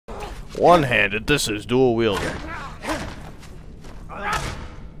One-handed, this is dual wielding.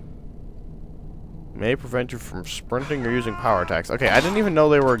 May prevent you from sprinting or using power attacks. Okay, I didn't even know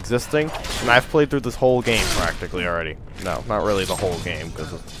they were existing, and I've played through this whole game practically already. No, not really the whole game,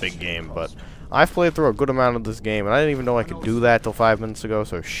 because it's a big game, but I've played through a good amount of this game, and I didn't even know I could do that till 5 minutes ago,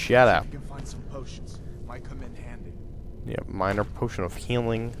 so shut up. You can find some potions. Might come in handy. Yeah, minor potion of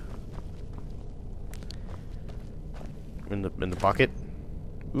healing. In the bucket.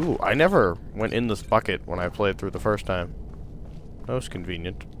 Ooh, I never went in this bucket when I played through the first time. That was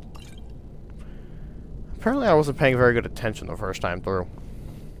convenient. Apparently I wasn't paying very good attention the first time through.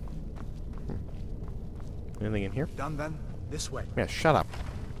 Anything in here? Done then? This way. Yeah, shut up,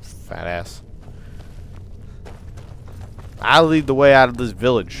 fat ass. I'll lead the way out of this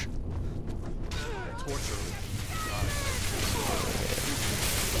village.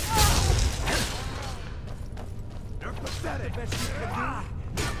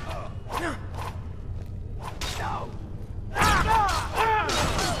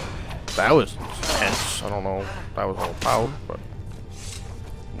 That was intense. I don't know what that was all about, but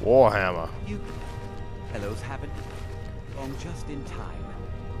Warhammer. You fellows haven't gone just in time.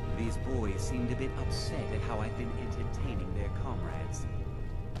 These boys seemed a bit upset at how I've been entertaining their comrades.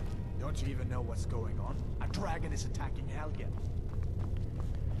 Don't you even know what's going on? A dragon is attacking Helgen.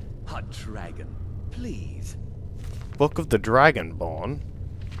 A dragon, please. Book of the Dragonborn.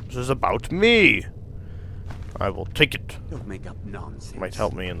 This is about me. I will take it. Don't make up nonsense. Might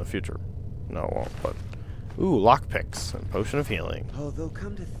help me in the future. No, it won't, but... Ooh, lockpicks and potion of healing. Although,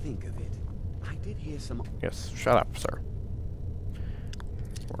 come to think of it, I did hear some... Yes, shut up, sir.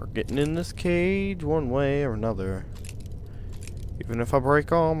 We're getting in this cage one way or another. Even if I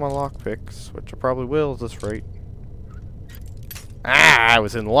break all my lockpicks, which I probably will at this rate. Ah, I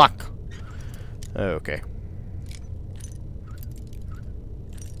was in luck. Okay.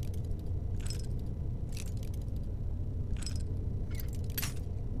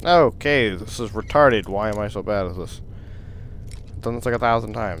 Okay, this is retarded. Why am I so bad at this? I've done this like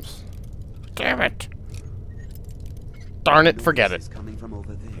 1,000 times. Damn it! Darn it, forget it. Coming from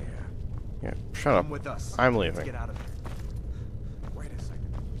over there. Yeah, shut up. Come with us. I'm Let's leaving. get out of here. Wait a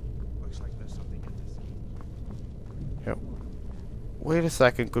second. Looks like there's something in this. Yep. Wait a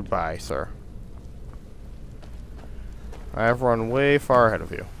second, goodbye, sir. I have run way far ahead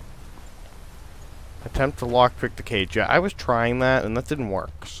of you. Attempt to lockpick the cage. Yeah, I was trying that and that didn't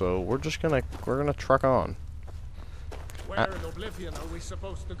work. So we're gonna truck on. Where in Oblivion are we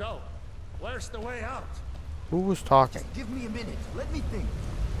supposed to go? Where's the way out? Who was talking? Give me a minute. Let me think.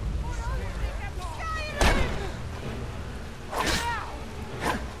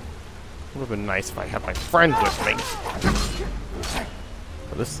 Would have been nice if I had my friend with me.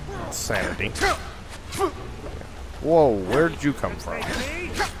 But this insanity. Whoa, where did you come from?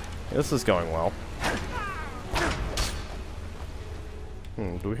 This is going well.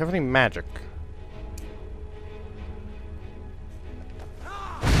 Do we have any magic?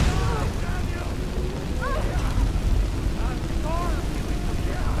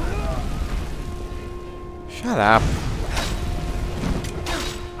 Shut up.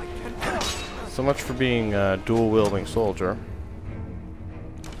 So much for being a dual-wielding soldier.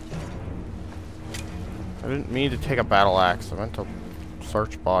 I didn't mean to take a battle axe. I meant to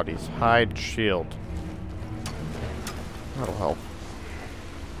search bodies. Hide shield. That'll help.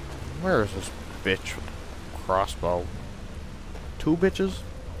 Where is this bitch with the crossbow? 2 bitches?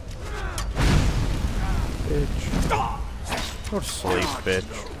 Bitch. Go to sleep,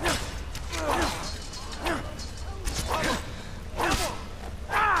 bitch.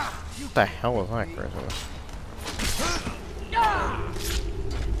 What the hell is that craziness?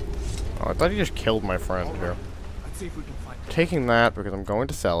 Oh, I thought he just killed my friend here. Let's see if we can find it. Taking that because I'm going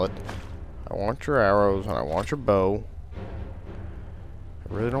to sell it. I want your arrows and I want your bow.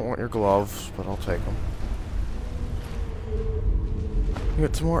 I really don't want your gloves, but I'll take them. You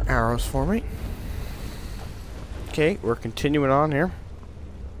got some more arrows for me. Okay, we're continuing on here.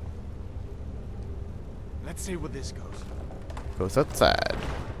 Let's see where this goes. Goes outside.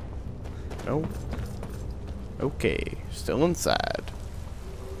 No. Okay, still inside.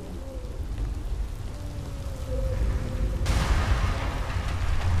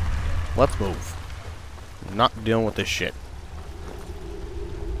 Let's move. I'm not dealing with this shit.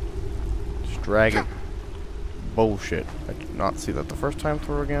 This dragon bullshit. I did not see that the first time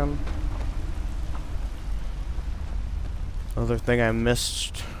through again. Another thing I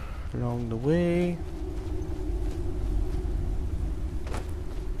missed along the way.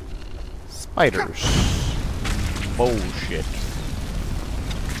 Spiders. Bullshit.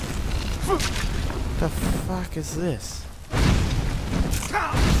 What the fuck is this?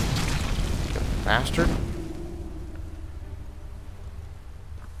 bastard.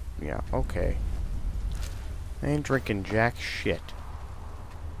 Yeah, okay. I ain't drinking jack shit.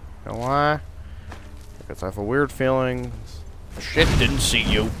 You know why? Because I have a weird feeling. Shit, didn't see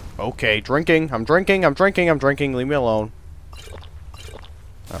you. Okay, drinking. I'm drinking. I'm drinking. I'm drinking. Leave me alone.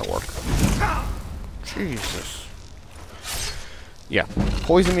 That'll work. Jesus. Yeah,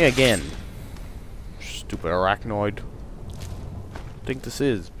 poison me again. Stupid arachnoid. Think this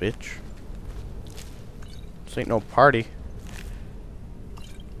is, bitch. This ain't no party.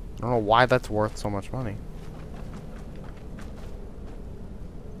 I don't know why that's worth so much money.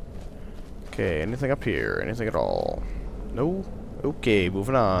 Okay, anything up here? Anything at all? No? Okay,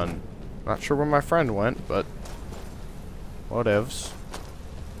 moving on. Not sure where my friend went, but whatevs.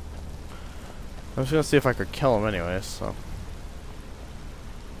 I was gonna see if I could kill him anyways, so.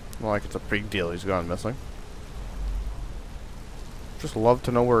 Not like it's a big deal he's gone missing. Just love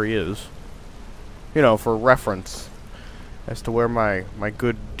to know where he is. You know, for reference. As to where my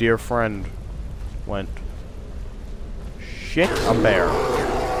good dear friend went. Shit, a bear.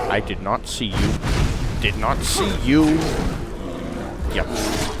 I did not see you. Did not see you. Yep.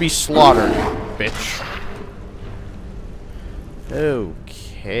 Be slaughtered, bitch.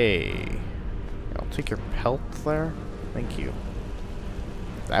 Okay. I'll take your pelt there. Thank you.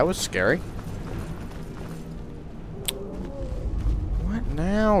 That was scary. What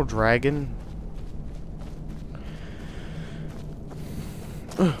now, dragon?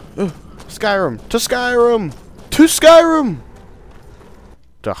 Skyrim! To Skyrim! To Skyrim!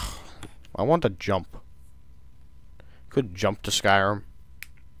 Ugh. I want to jump. Could jump to Skyrim.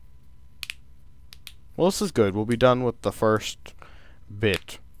 Well, this is good. We'll be done with the first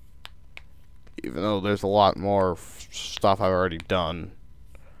bit. Even though there's a lot more stuff I've already done.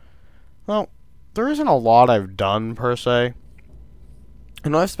 Well, there isn't a lot I've done, per se. I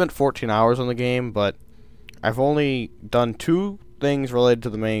know I've spent 14 hours on the game, but I've only done 2 things related to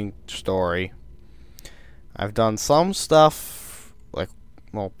the main story. I've done some stuff, like,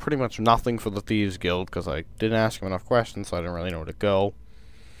 well, pretty much nothing for the Thieves Guild, because I didn't ask him enough questions, so I didn't really know where to go.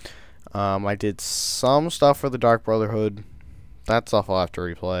 I did some stuff for the Dark Brotherhood. That stuff I'll have to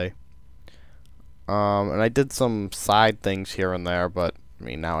replay. And I did some side things here and there, but, I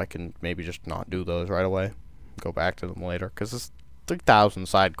mean, now I can maybe just not do those right away. Go back to them later, because there's 3,000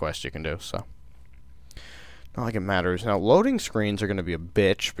 side quests you can do, so. Not like it matters. Now, loading screens are going to be a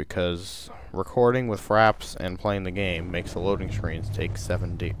bitch, because recording with Fraps and playing the game makes the loading screens take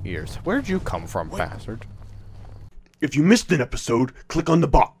 7 years. Where'd you come from, bastard? If you missed an episode, click on the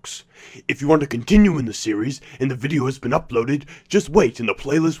box. If you want to continue in the series, and the video has been uploaded, just wait and the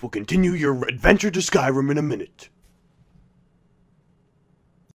playlist will continue your adventure to Skyrim in a minute.